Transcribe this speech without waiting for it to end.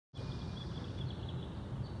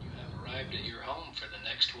arrived at your home for the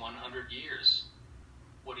next 100 years.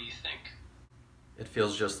 What do you think? It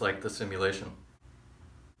feels just like the simulation.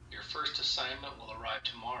 Your first assignment will arrive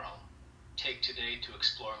tomorrow. Take today to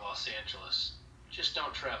explore Los Angeles. Just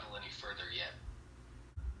don't travel any further yet.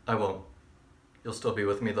 I won't. You'll still be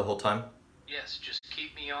with me the whole time? Yes, just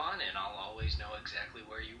keep me on and I'll always know exactly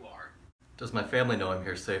where you are. Does my family know I'm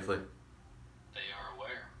here safely? They are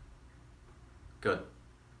aware. Good.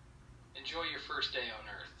 Enjoy your first day on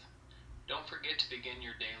Earth. Don't forget to begin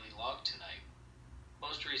your daily log tonight.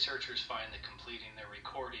 Most researchers find that completing their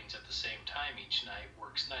recordings at the same time each night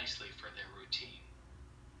works nicely for their routine.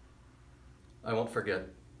 I won't forget.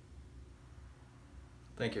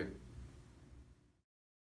 Thank you.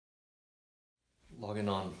 Logging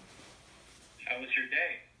on. How was your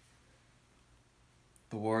day?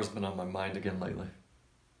 The war's been on my mind again lately.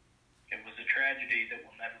 It was a tragedy that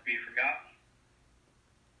will never be forgotten.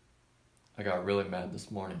 I got really mad this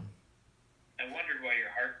morning. I wondered why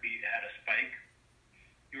your heartbeat had a spike.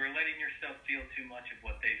 You were letting yourself feel too much of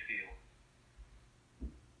what they feel.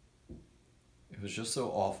 It was just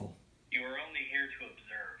so awful. You are only here to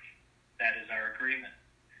observe. That is our agreement.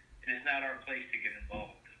 It is not our place to get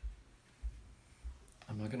involved.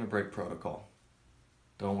 I'm not gonna break protocol.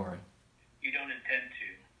 Don't worry. You don't intend to,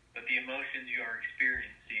 but the emotions you are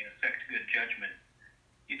experiencing affect good judgment.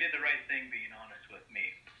 You did the right thing being honest with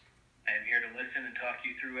me. I am here to listen and talk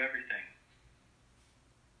you through everything.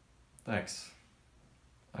 Thanks.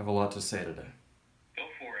 I have a lot to say today. Go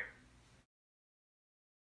for it.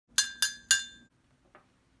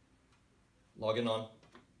 Logging on.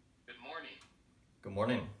 Good morning. Good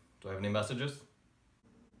morning. Do I have any messages?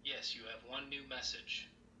 Yes, you have one new message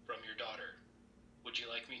from your daughter. Would you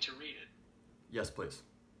like me to read it? Yes, please.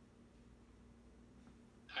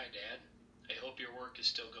 Hi, Dad. I hope your work is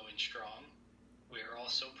still going strong. We are all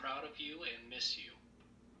so proud of you and miss you.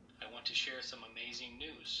 I want to share some amazing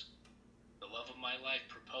news. The love of my life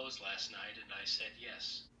proposed last night and I said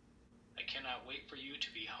yes. I cannot wait for you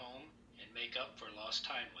to be home and make up for lost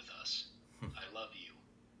time with us. I love you.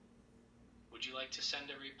 Would you like to send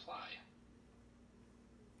a reply?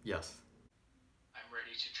 Yes. I'm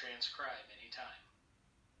ready to transcribe anytime.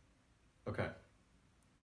 Okay.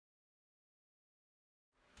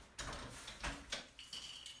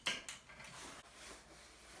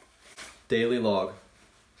 Daily log.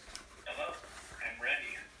 Hello, I'm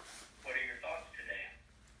ready. What are your thoughts today?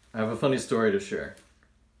 I have a funny story to share.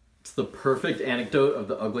 It's the perfect anecdote of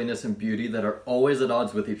the ugliness and beauty that are always at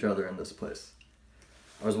odds with each other in this place.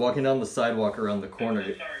 I was walking down the sidewalk around the corner.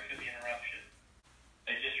 I'm so sorry for the interruption.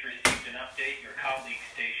 I just received an update. Your colleague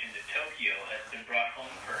stationed at Tokyo has been brought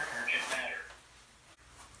home for an urgent matter.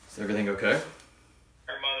 Is everything okay?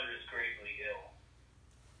 Her mother is gravely ill.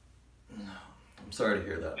 No. I'm sorry to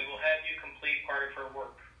hear that. We will have you complete part of her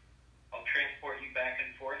work. I'll transport you back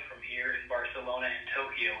and forth from here in Barcelona and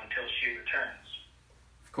Tokyo until she returns.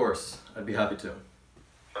 Of course, I'd be happy to.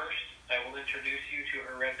 First, I will introduce you to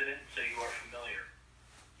her residence so you are familiar.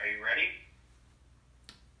 Are you ready?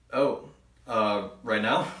 Oh, right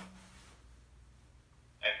now?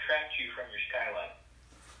 I've tracked you from your skylab.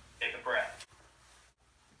 Take a breath.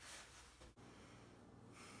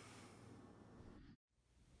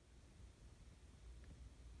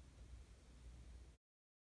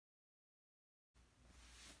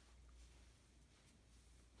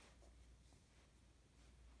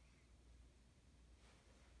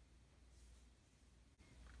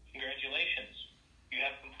 Congratulations. You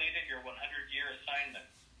have completed your 100-year assignment,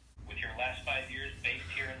 with your last 5 years based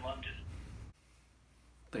here in London.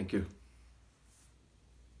 Thank you.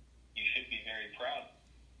 You should be very proud.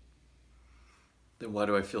 Then why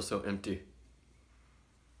do I feel so empty?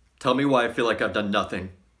 Tell me why I feel like I've done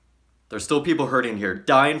nothing. There's still people hurting here,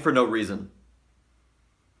 dying for no reason.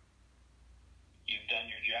 You've done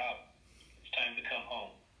your job. It's time to come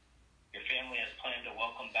home. Your family has planned a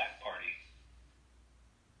welcome back party.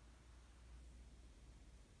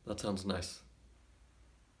 That sounds nice.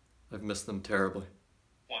 I've missed them terribly.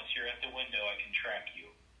 Once you're at the window, I can track you.